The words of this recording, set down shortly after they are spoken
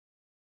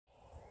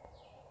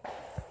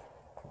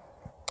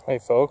Hey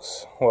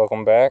folks,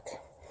 welcome back.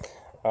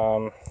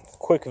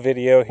 Quick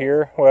video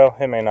here. Well,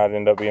 it may not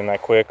end up being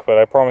that quick, but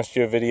I promised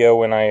you a video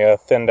when I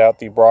thinned out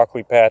the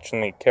broccoli patch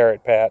and the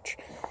carrot patch.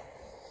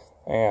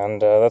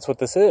 And that's what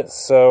this is.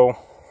 So,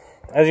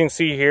 as you can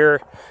see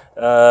here,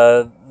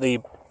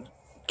 the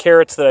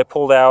carrots that I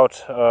pulled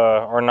out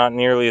are not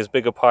nearly as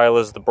big a pile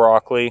as the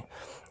broccoli.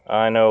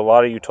 I know a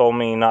lot of you told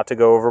me not to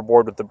go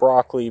overboard with the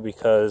broccoli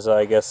because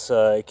I guess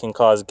it can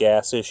cause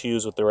gas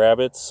issues with the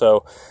rabbits,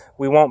 so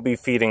we won't be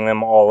feeding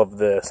them all of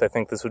this. I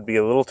think this would be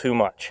a little too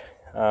much.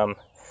 I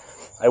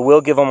will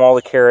give them all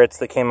the carrots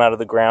that came out of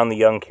the ground, the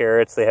young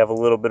carrots. They have a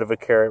little bit of a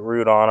carrot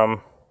root on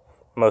them,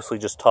 mostly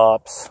just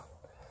tops.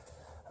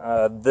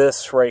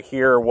 This right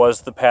here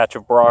was the patch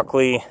of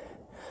broccoli.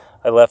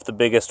 I left the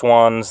biggest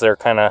ones. They're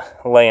kind of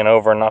laying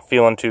over and not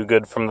feeling too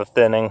good from the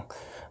thinning.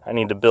 I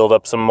need to build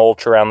up some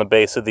mulch around the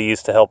base of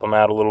these to help them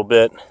out a little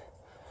bit.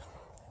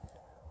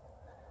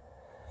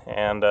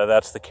 And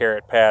that's the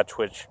carrot patch,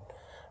 which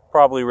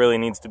probably really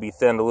needs to be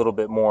thinned a little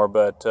bit more,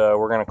 but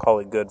we're going to call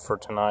it good for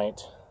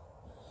tonight.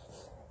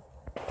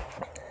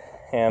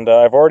 And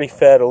I've already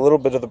fed a little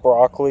bit of the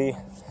broccoli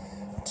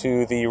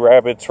to the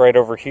rabbits right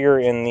over here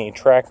in the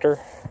tractor,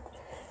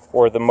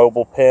 or the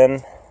mobile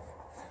pen.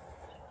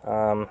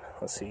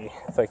 Let's see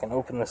if I can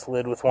open this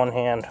lid with one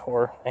hand,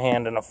 or a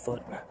hand and a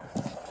foot.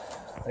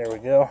 There we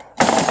go.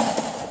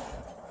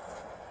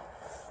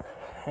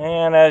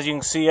 And as you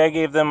can see, I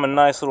gave them a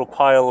nice little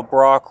pile of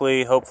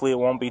broccoli. Hopefully it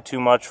won't be too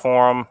much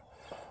for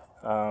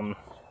them.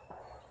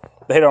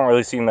 They don't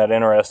really seem that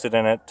interested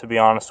in it, to be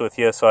honest with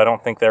you, so I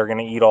don't think they're going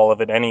to eat all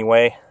of it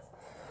anyway.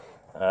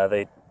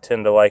 They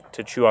tend to like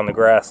to chew on the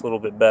grass a little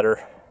bit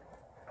better,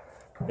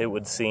 it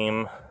would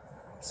seem.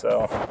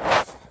 So,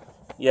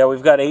 yeah,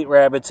 we've got 8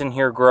 rabbits in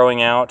here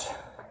growing out.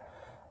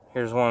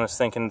 Here's one that's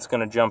thinking it's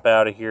going to jump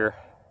out of here.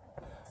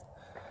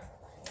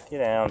 Get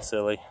down,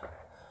 silly.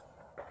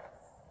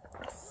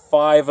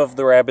 5 of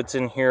the rabbits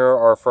in here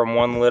are from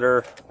one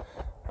litter.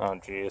 Oh,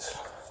 jeez.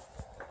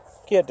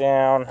 Get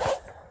down.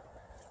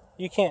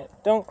 You can't,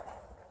 don't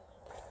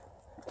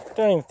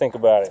even think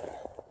about it.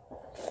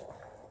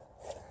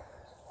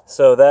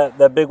 So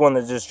that big one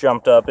that just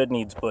jumped up, it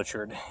needs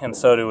butchered, and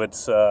so do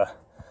its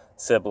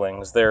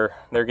siblings. They're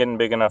getting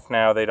big enough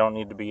now, they don't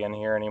need to be in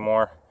here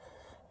anymore.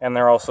 And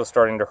they're also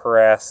starting to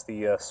harass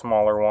the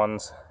smaller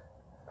ones.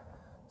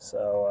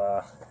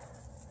 So,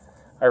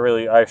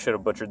 I should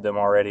have butchered them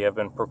already. I've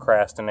been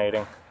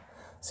procrastinating.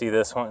 See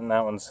this one?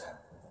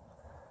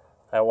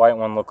 That white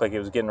one looked like it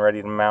was getting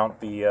ready to mount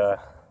the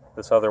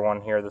this other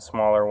one here, the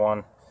smaller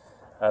one.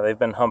 They've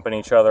been humping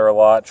each other a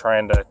lot,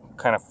 trying to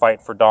kind of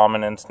fight for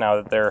dominance now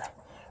that they're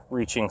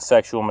reaching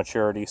sexual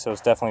maturity. So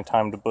it's definitely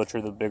time to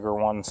butcher the bigger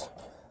ones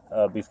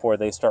before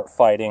they start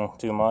fighting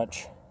too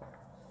much.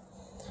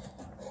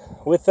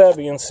 With that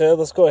being said,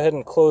 let's go ahead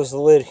and close the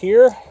lid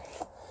here,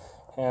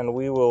 and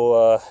we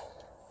will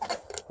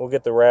we'll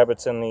get the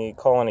rabbits in the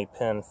colony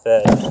pen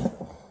fed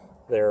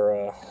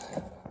their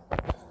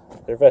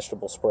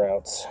vegetable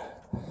sprouts.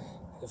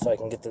 If I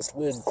can get this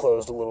lid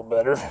closed a little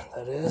better,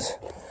 that is.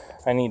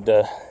 I need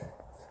to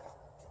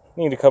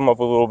come up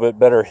with a little bit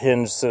better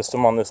hinge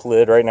system on this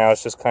lid. Right now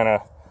it's just kind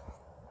of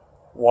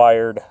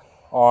wired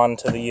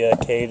onto the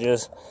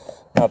cages.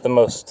 Not the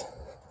most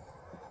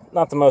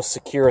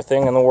secure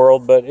thing in the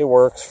world, but it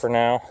works for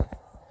now.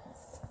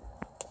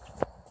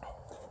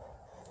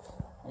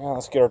 Now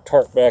let's get our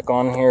tarp back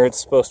on here.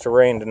 It's supposed to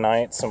rain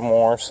tonight some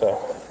more, so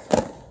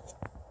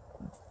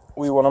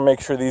we want to make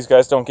sure these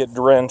guys don't get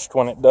drenched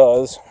when it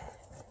does.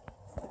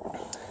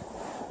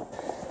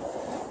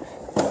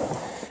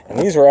 And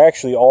these are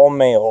actually all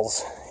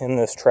males in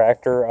this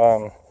tractor.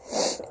 I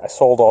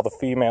sold all the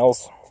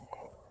females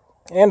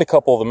and a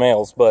couple of the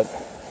males, but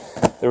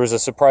there was a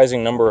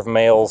surprising number of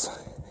males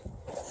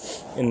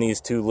in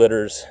these 2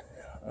 litters.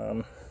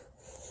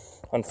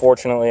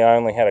 Unfortunately, I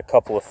only had a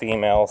couple of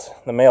females.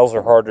 The males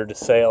are harder to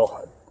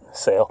sell.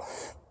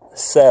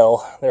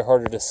 They're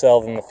harder to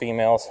sell than the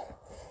females.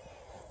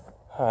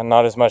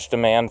 Not as much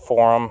demand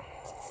for them.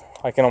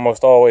 I can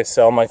almost always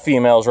sell my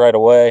females right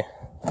away.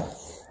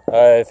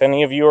 If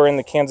any of you are in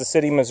the Kansas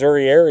City,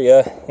 Missouri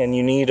area and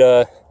you need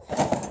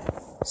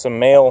some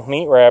male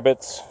meat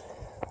rabbits,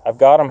 I've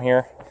got them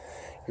here.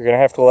 You're going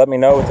to have to let me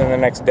know within the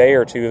next day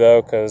or 2,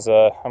 though, because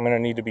I'm going to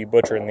need to be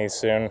butchering these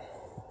soon.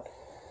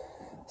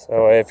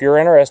 So if you're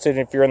interested,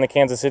 if you're in the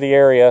Kansas City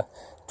area,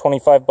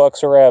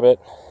 $25 a rabbit.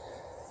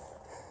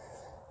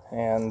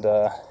 And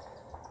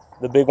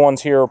the big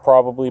ones here are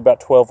probably about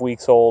 12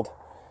 weeks old.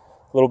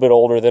 A little bit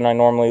older than I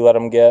normally let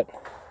them get.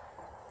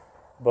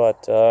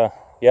 But,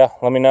 yeah,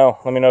 let me know.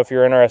 Let me know if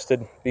you're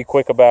interested. Be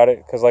quick about it,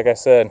 because like I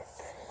said,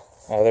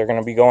 they're going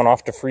to be going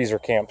off to freezer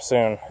camp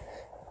soon.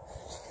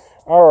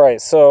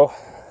 Alright, so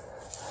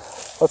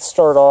let's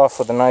start off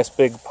with a nice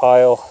big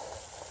pile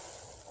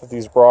of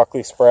these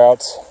broccoli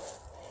sprouts.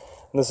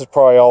 This is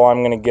probably all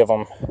I'm going to give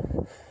them.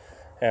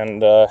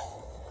 And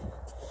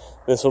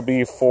this will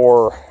be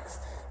for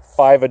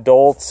 5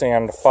 adults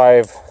and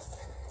 5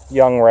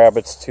 young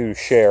rabbits to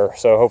share.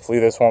 So hopefully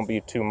this won't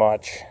be too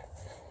much.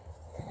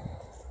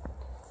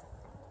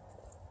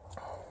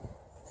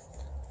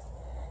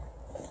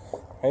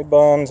 Hey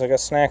Buns, I got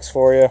snacks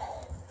for you.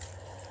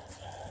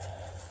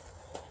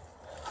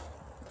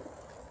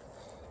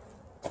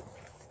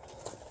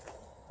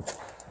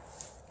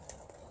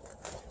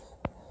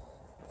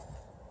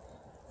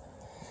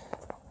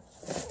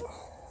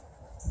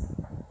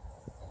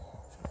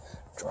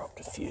 Dropped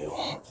a few.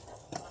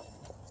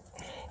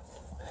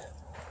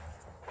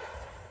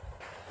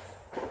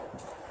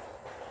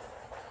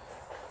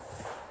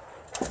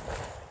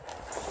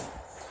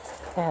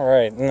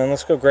 Alright, and then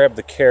let's go grab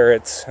the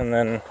carrots, and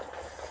then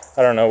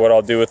I don't know what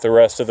I'll do with the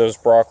rest of those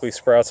broccoli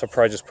sprouts. I'll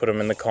probably just put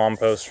them in the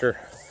composter.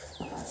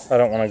 I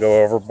don't want to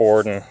go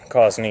overboard and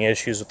cause any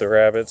issues with the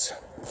rabbits,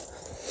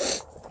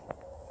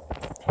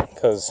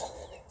 because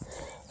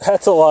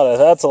that's a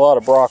lot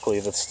of broccoli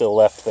that's still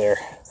left there.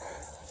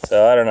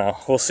 So I don't know.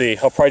 We'll see.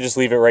 I'll probably just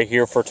leave it right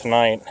here for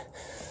tonight.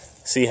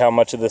 See how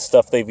much of this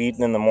stuff they've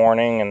eaten in the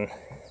morning and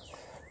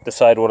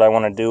decide what I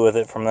want to do with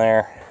it from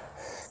there.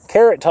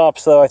 Carrot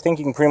tops, though, I think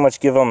you can pretty much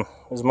give them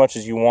as much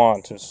as you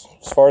want. As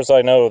far as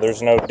I know,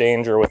 there's no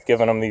danger with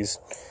giving them these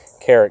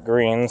carrot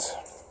greens.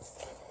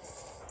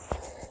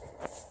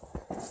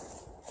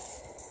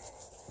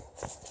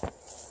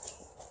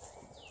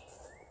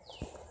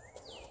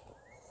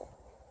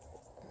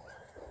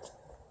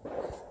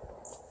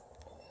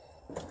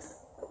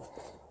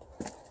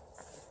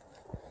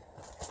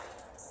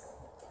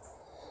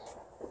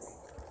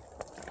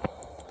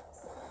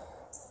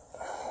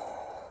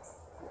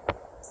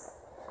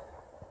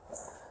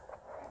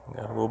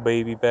 Got a little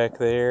baby back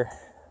there.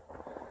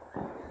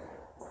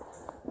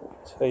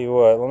 Tell you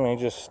what, let me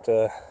just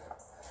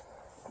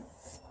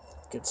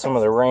get some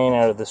of the rain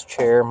out of this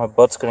chair. My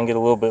butt's going to get a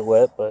little bit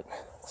wet, but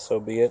so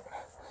be it.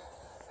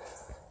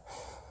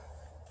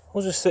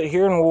 We'll just sit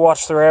here and we'll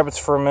watch the rabbits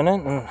for a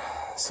minute and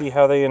see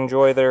how they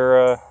enjoy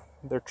their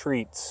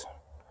treats.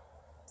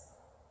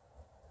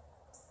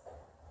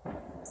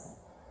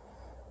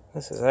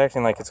 This is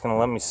acting like it's going to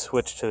let me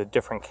switch to a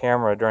different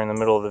camera during the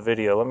middle of the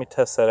video. Let me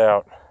test that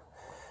out.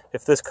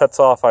 If this cuts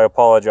off, I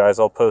apologize.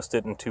 I'll post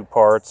it in 2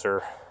 parts,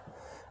 or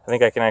I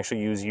think I can actually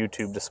use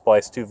YouTube to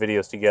splice 2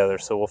 videos together,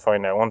 so we'll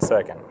find out. 1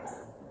 second.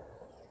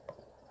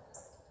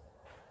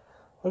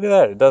 Look at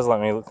that. It does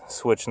let me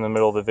switch in the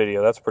middle of the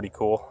video. That's pretty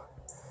cool.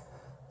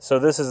 So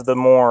this is the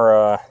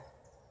more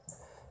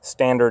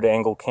standard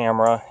angle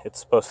camera.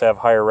 It's supposed to have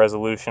higher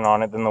resolution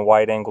on it than the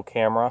wide angle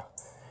camera.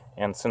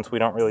 And since we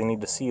don't really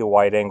need to see a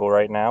wide angle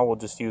right now, we'll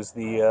just use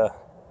the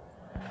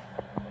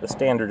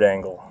standard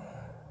angle.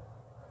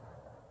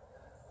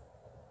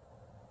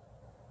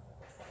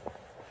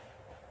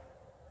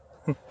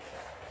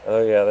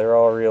 Oh yeah, they're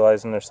all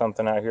realizing there's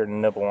something out here to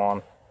nibble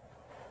on.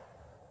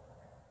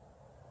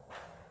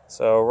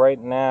 So right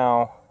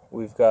now,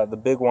 we've got the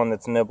big one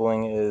that's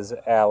nibbling is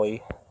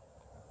Allie.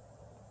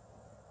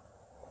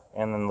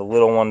 And then the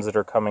little ones that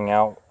are coming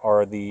out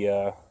are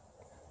the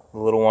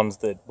little ones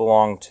that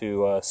belong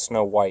to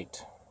Snow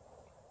White.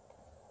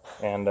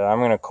 And I'm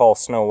going to call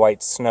Snow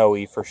White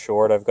Snowy for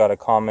short. I've got a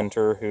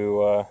commenter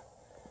who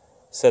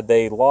said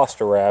they lost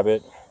a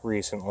rabbit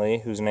recently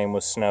whose name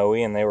was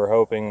Snowy, and they were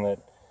hoping that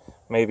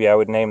maybe I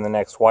would name the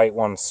next white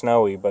one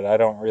Snowy, but I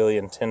don't really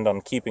intend on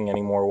keeping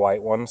any more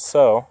white ones,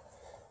 so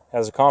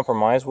as a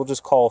compromise, we'll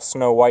just call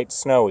Snow White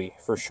Snowy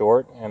for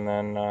short, and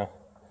then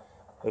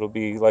it'll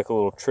be like a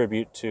little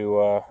tribute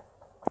to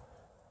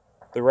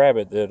the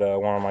rabbit that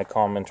one of my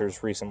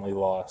commenters recently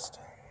lost.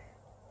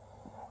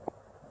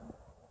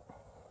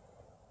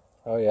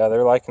 Oh yeah,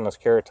 they're liking those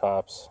carrot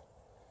tops.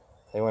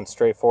 They went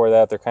straight for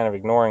that. They're kind of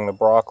ignoring the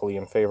broccoli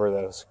in favor of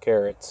those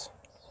carrots.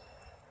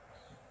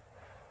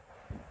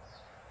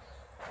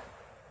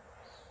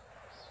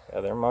 Yeah,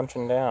 they're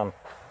munching down.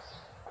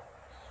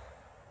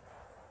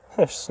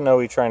 There's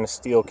Snowy trying to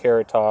steal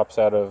carrot tops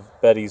out of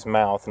Betty's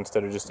mouth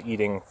instead of just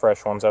eating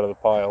fresh ones out of the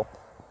pile.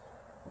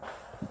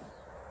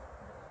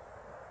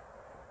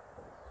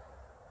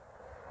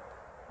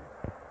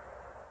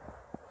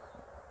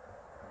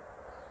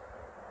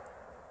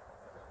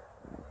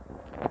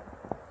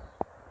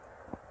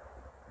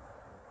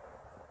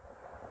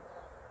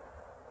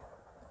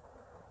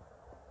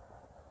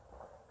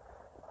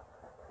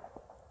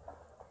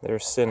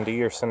 There's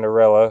Cindy, or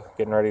Cinderella,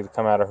 getting ready to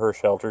come out of her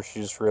shelter.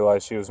 She just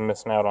realized she was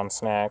missing out on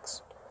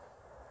snacks.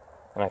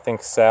 And I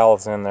think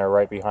Sal's in there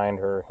right behind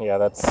her. Yeah,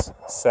 that's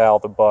Sal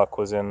the buck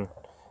was in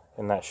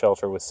that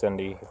shelter with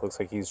Cindy. It looks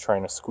like he's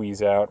trying to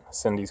squeeze out.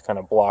 Cindy's kind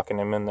of blocking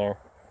him in there.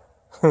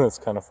 That's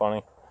kind of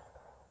funny.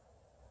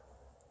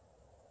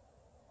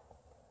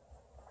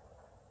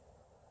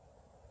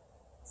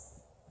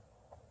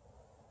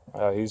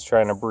 He's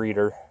trying to breed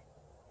her.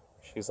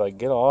 She's like,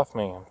 get off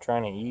me, I'm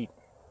trying to eat.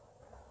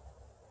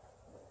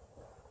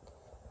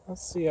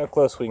 Let's see how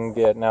close we can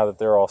get now that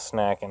they're all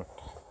snacking.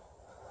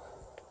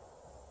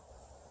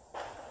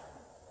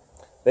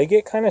 They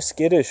get kind of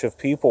skittish of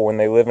people when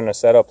they live in a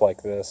setup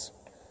like this.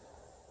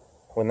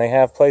 When they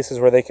have places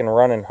where they can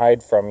run and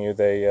hide from you,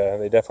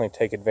 they definitely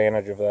take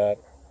advantage of that.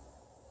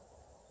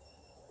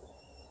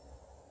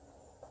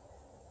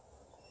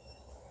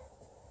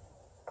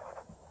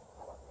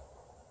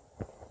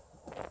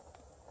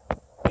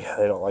 Yeah,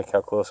 they don't like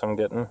how close I'm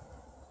getting.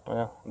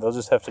 well, they'll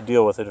just have to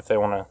deal with it if they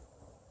want to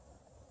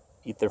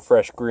eat their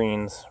fresh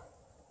greens.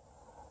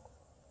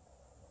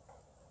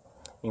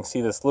 You can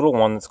see this little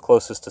one that's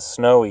closest to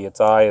Snowy,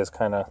 its eye is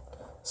kind of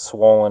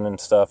swollen and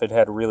stuff. It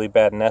had a really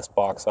bad nest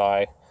box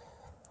eye.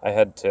 I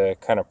had to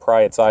kind of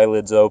pry its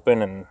eyelids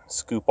open and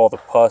scoop all the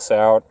pus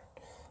out,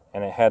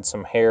 and it had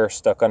some hair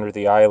stuck under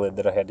the eyelid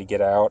that I had to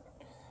get out.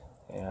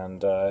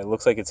 And it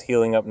looks like it's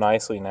healing up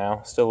nicely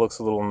now. Still looks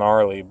a little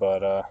gnarly,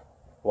 but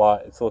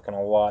it's looking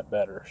a lot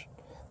better.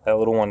 That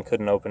little one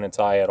couldn't open its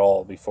eye at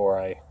all before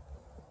I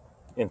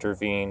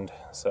intervened,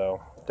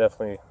 so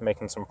definitely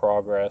making some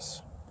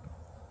progress.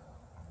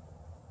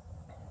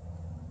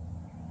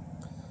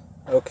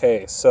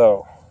 Okay,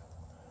 so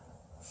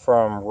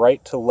from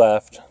right to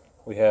left,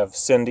 we have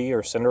Cindy,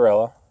 or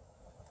Cinderella,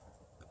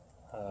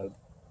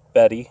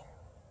 Betty,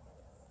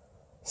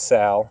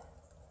 Sal,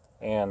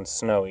 and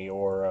Snowy,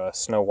 or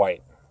Snow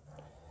White.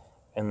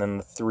 And then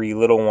the three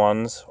little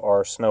ones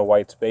are Snow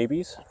White's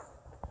babies.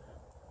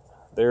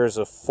 There's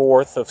a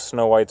fourth of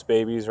Snow White's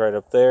babies right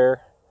up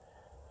there,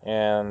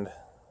 and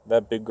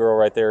that big girl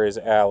right there is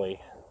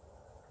Allie.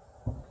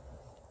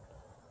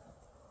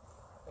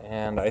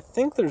 And I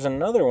think there's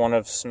another one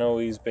of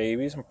Snowy's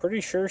babies. I'm pretty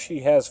sure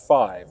she has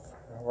 5.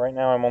 Right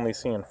now I'm only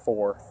seeing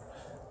 4.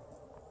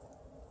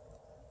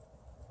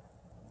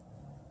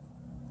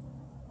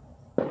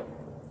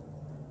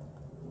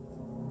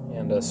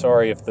 And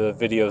sorry if the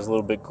video is a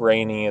little bit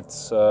grainy.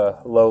 It's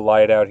low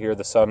light out here.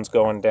 The sun's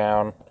going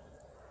down.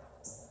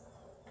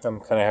 I'm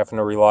kind of having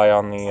to rely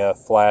on the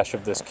flash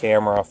of this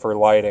camera for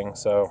lighting,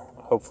 so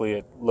hopefully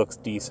it looks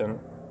decent.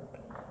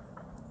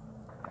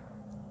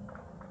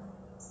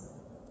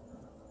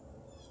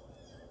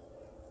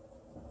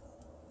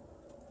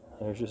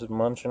 They're just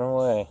munching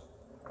away.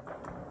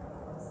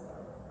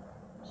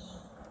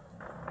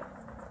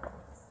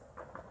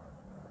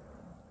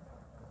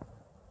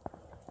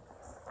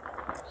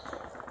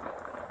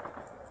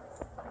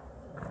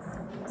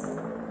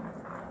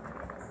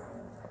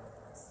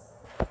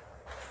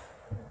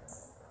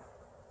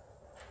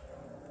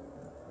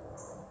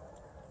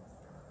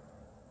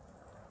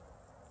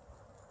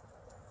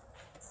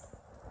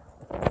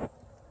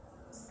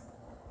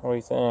 What do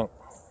you think?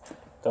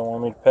 Don't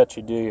want me to pet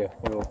you, do you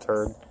little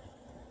turd?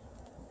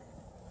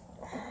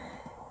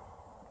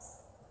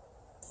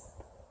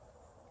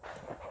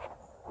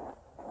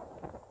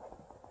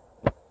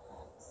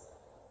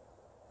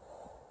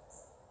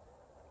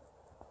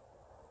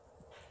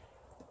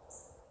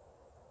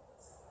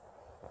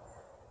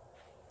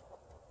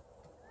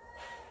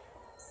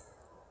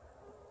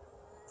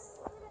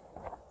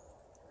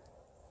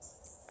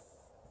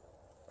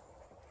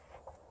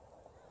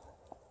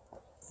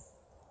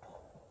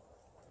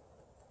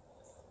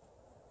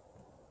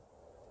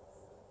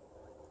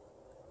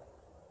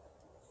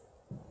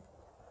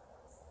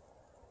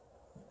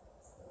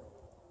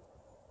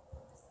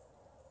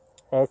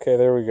 Okay,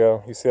 there we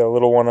go. You see that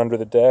little one under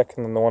the deck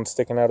and then the one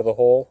sticking out of the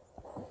hole?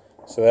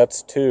 So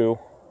that's 2.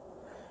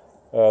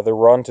 The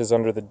runt is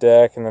under the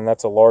deck, and then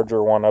that's a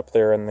larger one up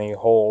there in the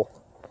hole.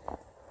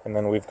 And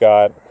then we've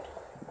got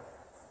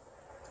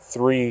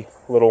 3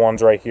 little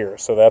ones right here.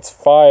 So that's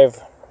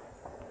 5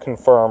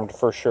 confirmed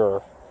for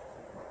sure.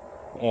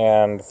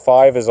 And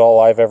 5 is all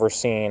I've ever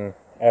seen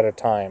at a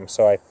time.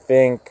 So I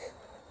think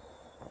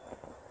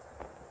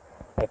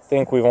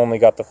we've only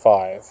got the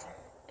 5.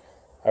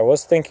 I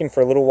was thinking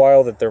for a little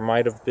while that there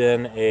might have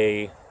been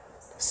a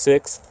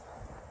 6th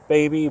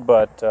baby,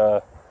 but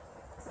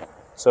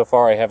so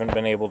far I haven't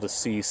been able to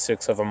see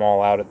 6 of them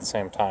all out at the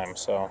same time,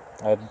 so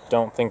I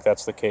don't think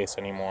that's the case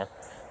anymore.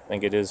 I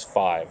think it is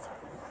 5.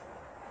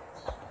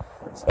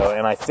 So,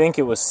 and I think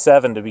it was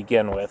 7 to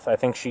begin with. I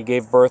think she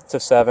gave birth to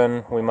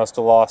 7. We must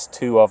have lost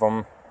 2 of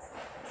them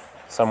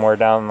somewhere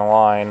down the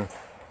line,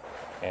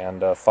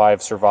 and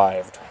 5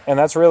 survived. And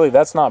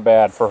that's not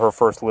bad for her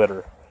first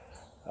litter.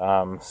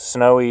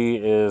 Snowy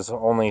is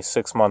only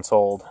 6 months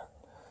old,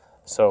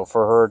 so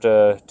for her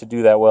to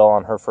do that well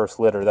on her first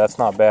litter, that's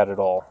not bad at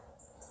all.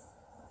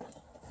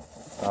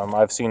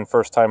 I've seen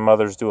first-time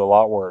mothers do a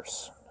lot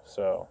worse,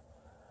 so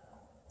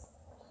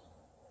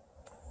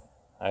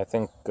I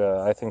think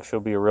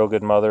she'll be a real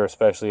good mother,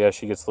 especially as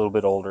she gets a little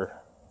bit older.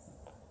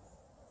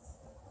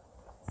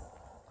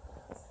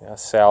 Yeah,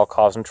 Sal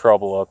causing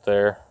trouble up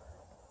there.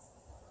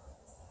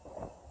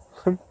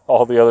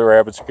 All the other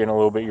rabbits are getting a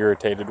little bit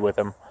irritated with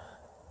him.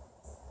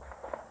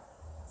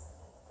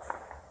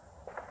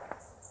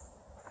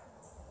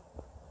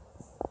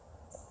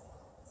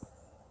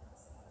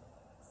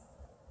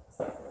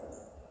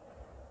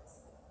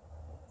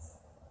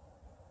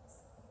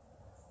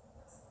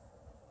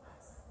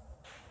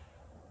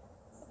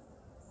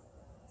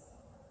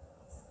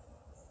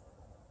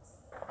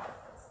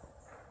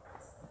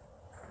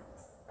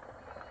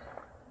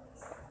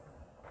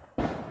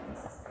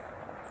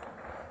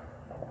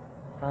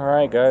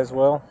 Alright guys,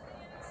 well,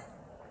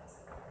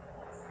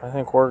 I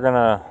think we're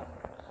gonna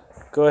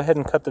go ahead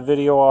and cut the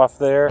video off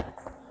there.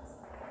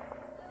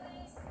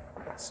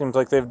 Seems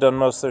like they've done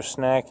most of their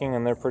snacking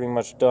and they're pretty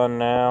much done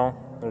now.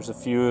 There's a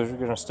few that are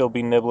gonna still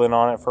be nibbling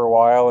on it for a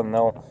while, and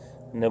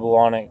nibble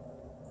on it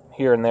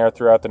here and there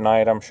throughout the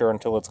night, I'm sure,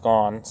 until it's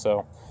gone.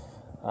 So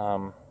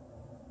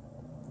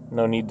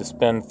no need to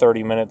spend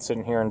 30 minutes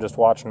sitting here and just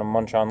watching them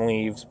munch on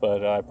leaves,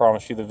 but I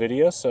promised you the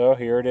video, so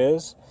here it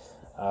is.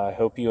 I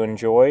hope you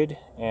enjoyed,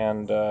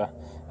 and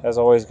as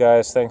always,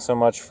 guys, thanks so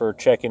much for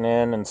checking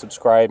in and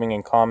subscribing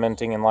and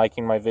commenting and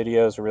liking my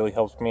videos. It really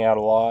helps me out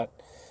a lot.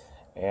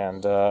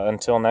 And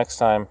until next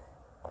time,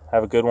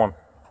 have a good one.